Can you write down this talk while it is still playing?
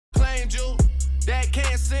claimed you. That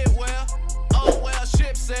can't sit well. Oh well,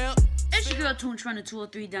 ship sail. It's your girl Toon from the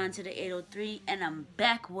 203 down to the 803, and I'm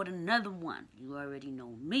back with another one. You already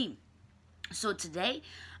know me. So today,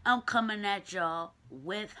 I'm coming at y'all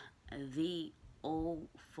with the old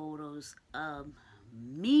photos of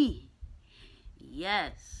me.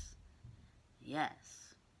 Yes.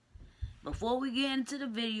 Before we get into the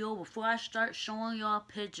video, before I start showing y'all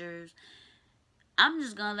pictures, I'm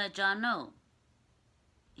just gonna let y'all know.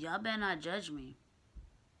 Y'all better not judge me.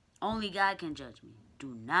 Only God can judge me.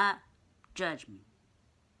 Do not judge me.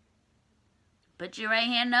 Put your right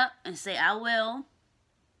hand up and say, I will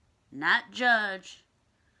not judge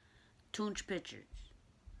Toon's pictures.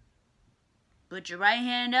 Put your right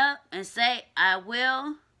hand up and say, I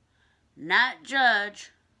will not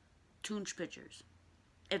judge Toon's pictures.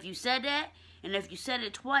 If you said that, and if you said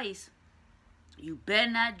it twice, you better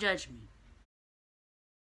not judge me.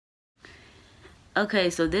 Okay,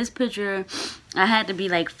 so this picture, I had to be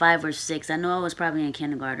like 5 or 6. I know I was probably in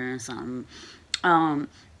kindergarten or something.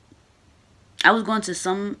 I was going to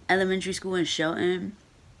some elementary school in Shelton.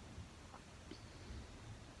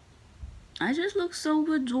 I just look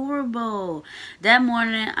so adorable. That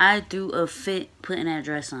morning, I threw a fit putting that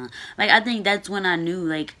dress on. Like, I think that's when I knew,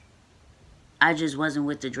 like, I just wasn't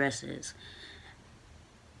with the dresses.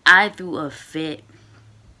 I threw a fit.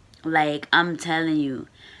 Like, I'm telling you.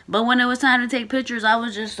 But when it was time to take pictures, I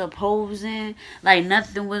was just posing like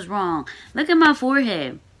nothing was wrong. Look at my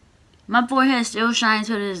forehead. My forehead still shines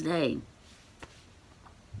to this day.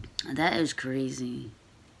 That is crazy.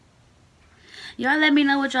 Y'all let me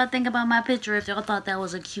know what y'all think about my picture, if y'all thought that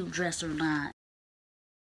was a cute dress or not.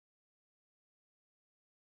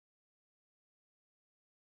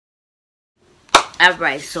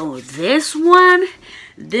 Alright, so this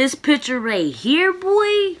picture right here,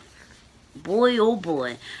 boy, oh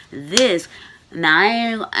boy, this, now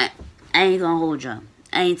I ain't gonna hold y'all.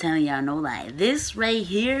 I ain't telling y'all no lie. This right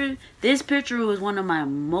here, this picture was one of my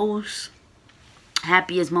most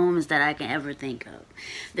happiest moments that I can ever think of.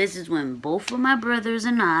 This is when both of my brothers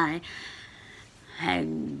and I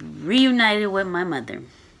had reunited with my mother.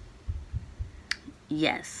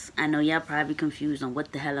 Yes, I know y'all probably confused on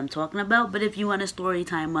what the hell I'm talking about, but if you want a story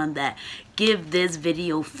time on that, give this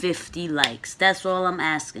video 50 likes. That's all I'm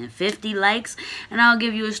asking. 50 likes, and I'll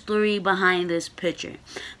give you a story behind this picture.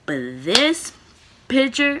 But this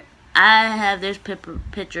picture, I have this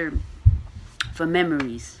picture for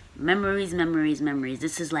memories. Memories.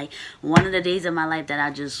 This is like one of the days of my life that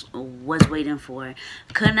I just was waiting for.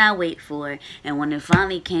 Could not wait for. And when it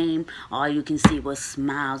finally came, all you can see was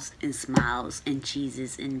smiles and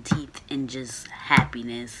cheeses and teeth and just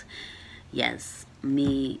happiness. Yes,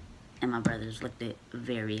 me and my brothers looked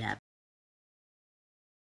very happy.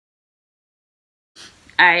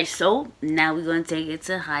 Alright, so now we're going to take it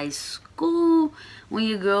to high school. When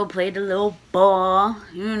your girl played a little ball,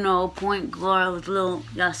 you know, point guard with little,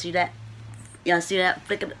 y'all see that? Y'all see that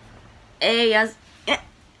flick of the, hey,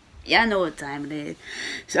 y'all know what time it is.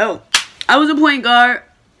 So, I was a point guard,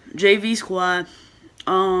 JV squad.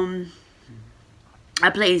 I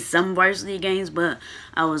played some varsity games, but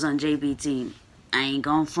I was on JV team. I ain't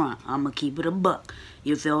gonna front. I'm gonna keep it a buck.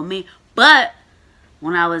 You feel me? But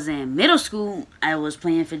when I was in middle school, I was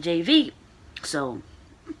playing for JV. So,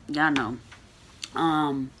 y'all know.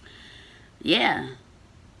 Yeah.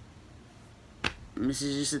 This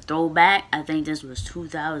is just a throwback. I think this was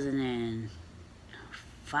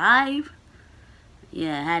 2005.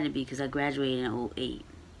 Yeah, it had to be because I graduated in 08.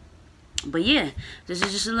 But yeah, this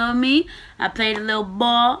is just a little me. I played a little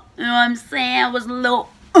ball. You know what I'm saying? I was a little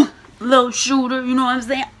shooter. You know what I'm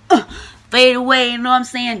saying? Fade away. You know what I'm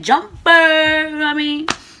saying? Jumper. You know what I mean?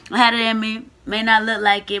 I had it in me. May not look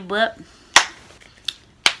like it, but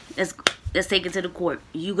let's take it to the court.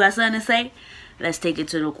 You got something to say? Let's take it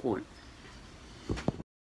to the court.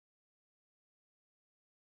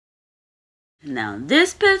 Now,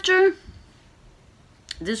 this picture,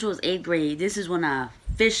 this was 8th grade. This is when I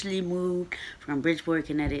officially moved from Bridgeport,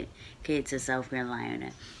 Connecticut to South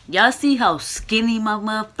Carolina. Y'all see how skinny my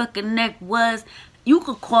motherfucking neck was? You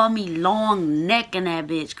could call me long neck in that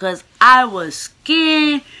bitch, because I was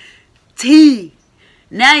skinny.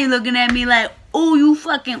 Now you looking at me like, oh, you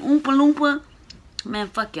fucking Oompa Loompa. Man,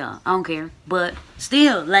 fuck y'all. I don't care. But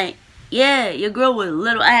still, like, yeah, your girl was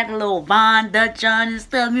little. I had a little Von Dutch on and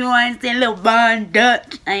stuff. You know what I'm saying? Little Von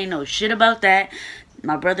Dutch. I ain't know shit about that.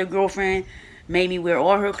 My brother girlfriend made me wear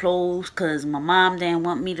all her clothes because my mom didn't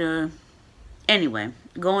want me to. Anyway,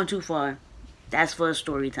 going too far. That's for a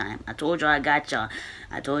story time. I told y'all I got y'all.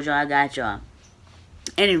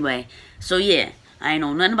 Anyway, so yeah, I ain't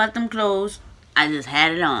know nothing about them clothes. I just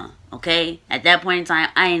had it on. Okay? At that point in time,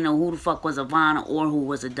 I didn't know who the fuck was Ivana or who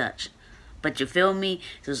was a Dutch. But you feel me?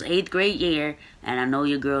 It was 8th grade year, and I know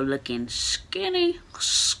your girl looking skinny,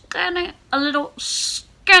 a little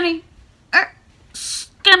skinny,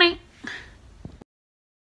 skinny.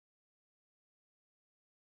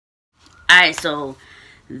 Alright, so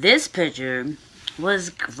this picture was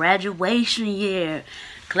graduation year.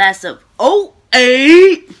 Class of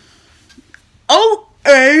 08.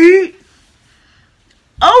 08.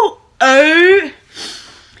 08.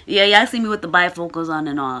 Yeah, y'all see me with the bifocals on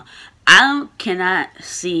and all. I cannot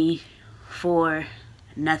see for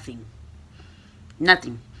nothing.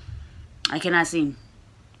 Nothing. I cannot see.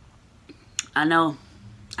 I know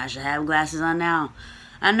I should have glasses on now.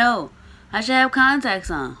 I know I should have contacts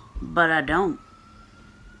on, but I don't.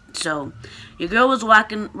 So, your girl was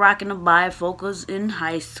rocking the bifocals in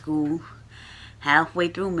high school, halfway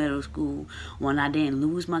through middle school, when I didn't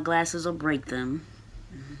lose my glasses or break them.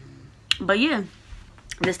 But yeah,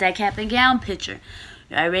 this that cap and gown picture.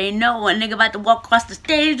 You already know a nigga about to walk across the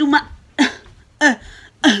stage with my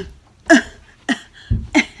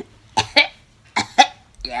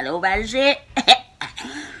yeah, nobody shit.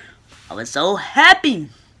 I was so happy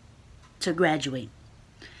to graduate.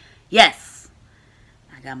 Yes,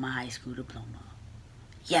 I got my high school diploma.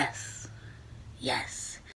 Yes.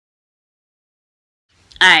 Yes.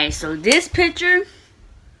 Alright, so this picture,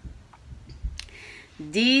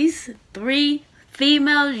 these 3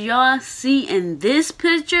 females y'all see in this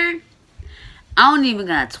picture, I don't even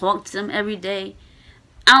gotta talk to them every day.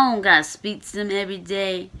 I don't gotta speak to them every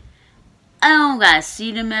day. I don't gotta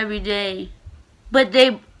see them every day. But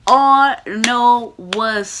they all know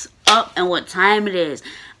what's up and what time it is.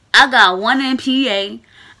 I got one in PA.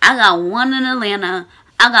 I got one in Atlanta.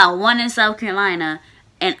 I got one in South Carolina.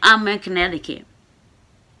 And I'm in Connecticut.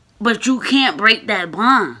 But you can't break that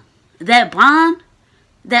bond. That bond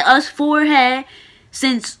that us 4 had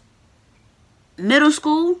since middle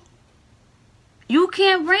school, you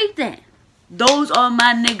can't break that. Those are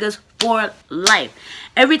my niggas for life.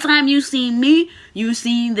 Every time you see me, you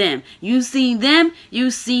seen them. You seen them,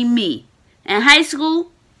 you see me. In high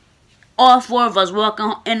school, all 4 of us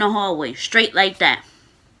walking in the hallway, straight like that.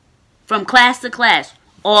 From class to class,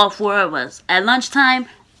 all 4 of us. At lunchtime,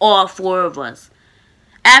 all 4 of us.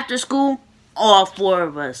 After school, all 4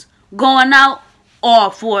 of us. Going out, all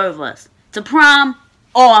 4 of us. To prom,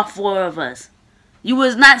 all 4 of us. You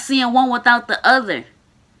was not seeing one without the other.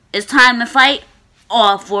 It's time to fight,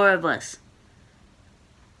 all 4 of us.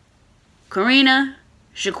 Karina,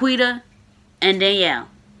 Shaquita, and Danielle.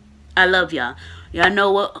 I love y'all. Y'all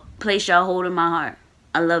know what place y'all hold in my heart.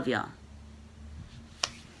 I love y'all.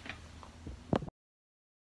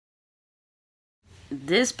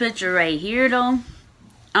 This picture right here, though,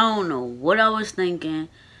 I don't know what I was thinking.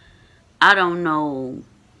 I don't know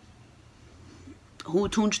who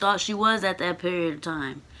Toonch thought she was at that period of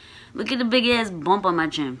time. Look at the big ass bump on my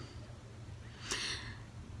chin.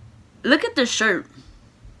 Look at the shirt.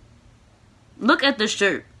 Look at the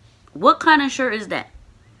shirt. What kind of shirt is that?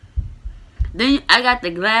 Then I got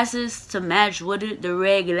the glasses to match with it, the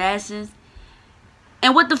red glasses.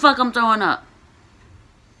 And what the fuck I'm throwing up?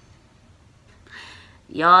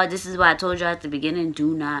 Y'all, this is why I told y'all at the beginning,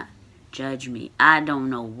 do not judge me. I don't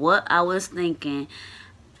know what I was thinking.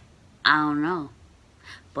 I don't know.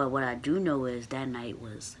 But what I do know is that night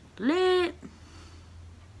was lit.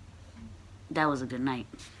 That was a good night.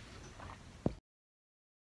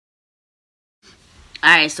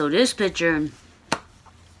 Alright, so this picture,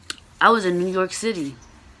 I was in New York City.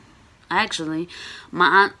 Actually, my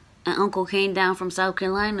aunt and uncle came down from South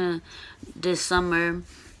Carolina this summer,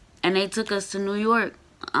 and they took us to New York.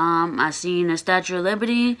 I seen the Statue of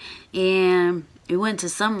Liberty, and we went to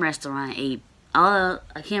some restaurant, ate. I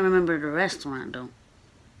can't remember the restaurant, though.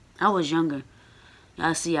 I was younger.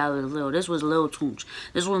 Y'all see, I was little. This was Lil Toonch.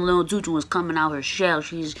 This when Lil Toonch was coming out her shell.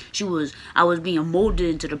 I was being molded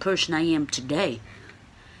into the person I am today.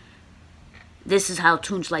 This is how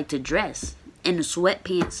Toonch like to dress. In the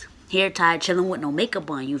sweatpants, hair tied, chilling with no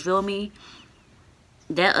makeup on. You feel me?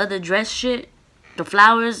 That other dress shit, the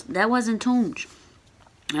flowers, that wasn't Toonch.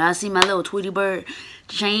 I see my little Tweety Bird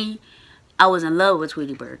chain. I was in love with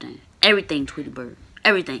Tweety Bird then. Everything Tweety Bird.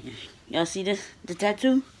 Everything. Y'all see this? The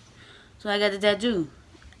tattoo? So I got the tattoo.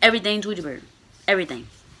 Everything Tweety Bird. Everything.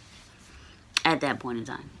 At that point in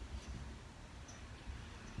time.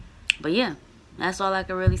 But yeah, that's all I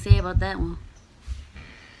can really say about that one.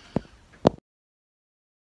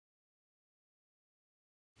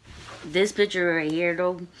 This picture right here,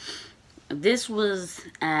 though, this was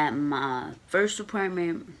at my first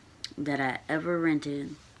apartment that I ever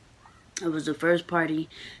rented. It was the first party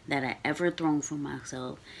that I ever thrown for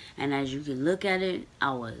myself. And as you can look at it,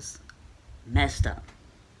 I was messed up.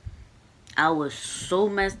 I was so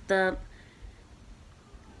messed up.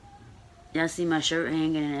 Y'all see my shirt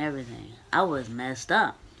hanging and everything. I was messed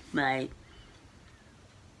up. Like,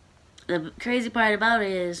 the crazy part about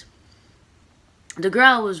it is, the girl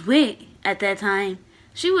I was with at that time,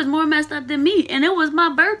 she was more messed up than me. And it was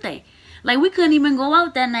my birthday. Like, we couldn't even go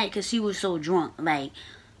out that night because she was so drunk. Like,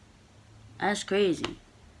 that's crazy.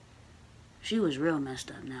 She was real messed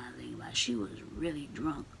up now I think about it. She was really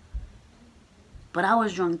drunk. But I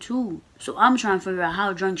was drunk too. So I'm trying to figure out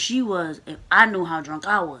how drunk she was if I knew how drunk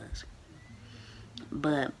I was.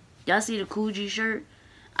 But y'all see the Coogee shirt?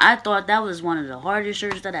 I thought that was one of the hardest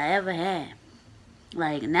shirts that I ever had.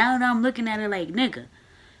 Like, now that I'm looking at it like, nigga.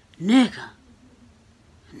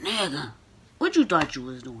 What you thought you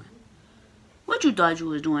was doing? What you thought you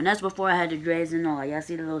was doing? That's before I had the dreads and all. Y'all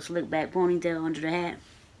see the little slick back ponytail under the hat?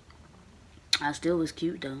 I still was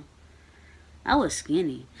cute though. I was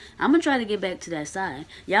skinny. I'm gonna try to get back to that side.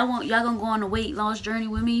 Y'all gonna go on a weight loss journey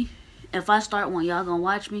with me? If I start one, y'all gonna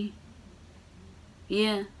watch me?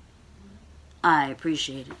 Yeah? I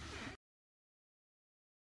appreciate it.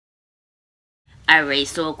 Alright,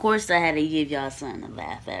 so of course I had to give y'all something to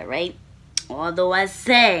laugh at, right? Although I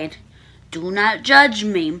said, do not judge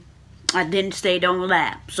me, I didn't say don't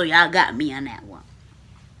laugh. So y'all got me on that one.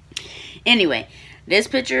 Anyway, this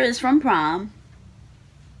picture is from prom.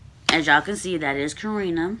 As y'all can see, that is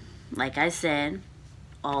Karina. Like I said,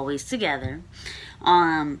 always together.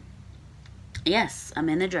 Yes, I'm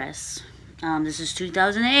in the dress. This is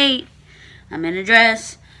 2008. I'm in a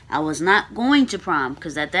dress. I was not going to prom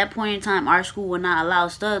because at that point in time, our school would not allow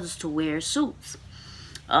studs to wear suits.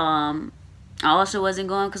 I also wasn't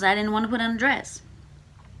going because I didn't want to put on a dress.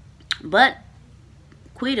 But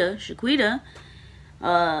Shaquita,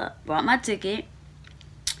 brought my ticket.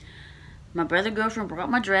 My brother girlfriend brought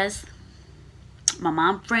my dress. My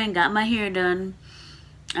mom friend got my hair done.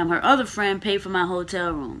 And her other friend paid for my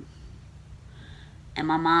hotel room. And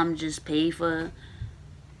my mom just paid for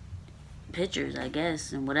pictures, I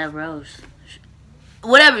guess, and whatever else.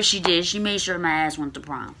 Whatever she did, she made sure my ass went to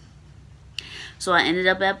prom. So I ended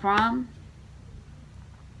up at prom.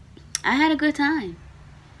 I had a good time.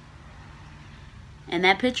 In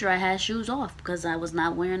that picture, I had shoes off because I was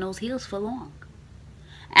not wearing those heels for long.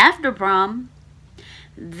 After prom,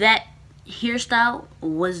 that hairstyle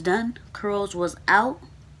was done. Curls was out.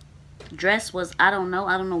 Dress was, I don't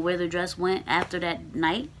know where the dress went after that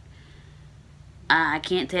night. I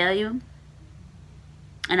can't tell you.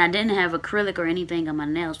 And I didn't have acrylic or anything on my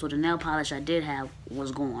nails, so the nail polish I did have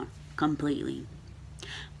was gone completely.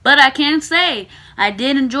 But I can say I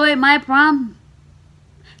did enjoy my prom.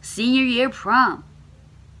 Senior year prom.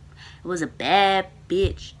 It was a bad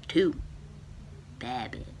bitch too.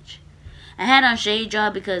 Bad bitch. I had on shade,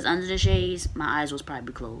 y'all, because under the shades my eyes was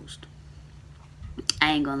probably closed.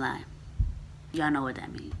 I ain't gonna lie. Y'all know what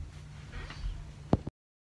that means.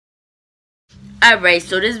 Alright,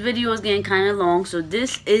 so this video is getting kind of long. So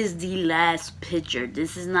this is the last picture.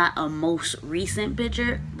 This is not a most recent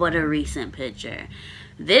picture, but a recent picture.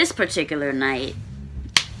 This particular night,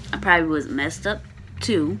 I probably was messed up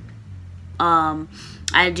too.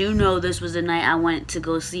 I do know this was the night I went to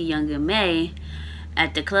go see Young and May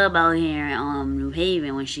at the club out here in New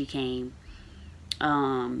Haven when she came.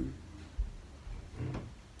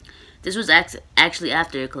 This was actually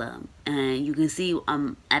after the club. And you can see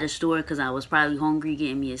I'm at a store because I was probably hungry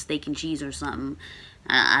getting me a steak and cheese or something.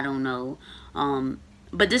 I don't know.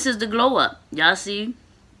 But this is the glow up. Y'all see?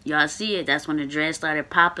 Y'all see it? That's when the dress started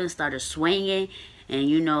popping, started swinging. And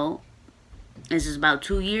you know, this is about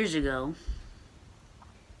 2 years ago.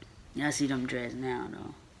 Y'all see them dreads now,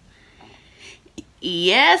 though.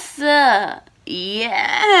 Yes, sir.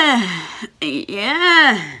 Yeah.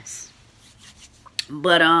 Yes.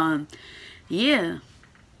 But, yeah.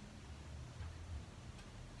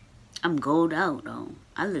 I'm gold out, though.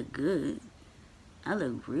 I look good. I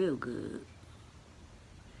look real good.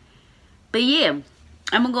 But, yeah.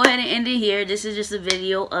 I'm going to go ahead and end it here. This is just a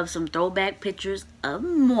video of some throwback pictures of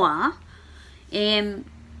moi. And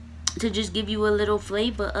to just give you a little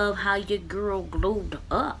flavor of how your girl glowed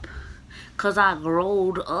up. Because I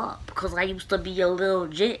glowed up. Because I used to be a little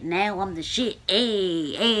jit. Now I'm the shit.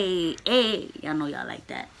 Hey, hey, hey. Y'all know y'all like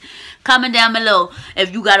that. Comment down below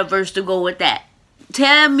if you got a verse to go with that.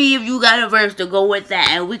 Tell me if you got a verse to go with that.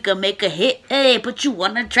 And we can make a hit. Hey, put you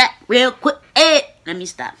on the track real quick. Hey. Let me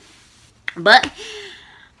stop. But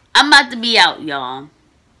I'm about to be out, y'all.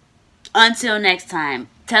 Until next time.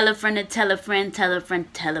 Tell a friend to tell a friend, tell a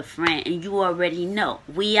friend, tell a friend. And you already know.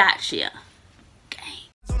 We out here. Gang.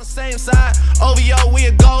 same side. OVO, we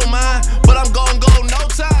a gold mine, but I'm gon' go no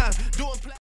time.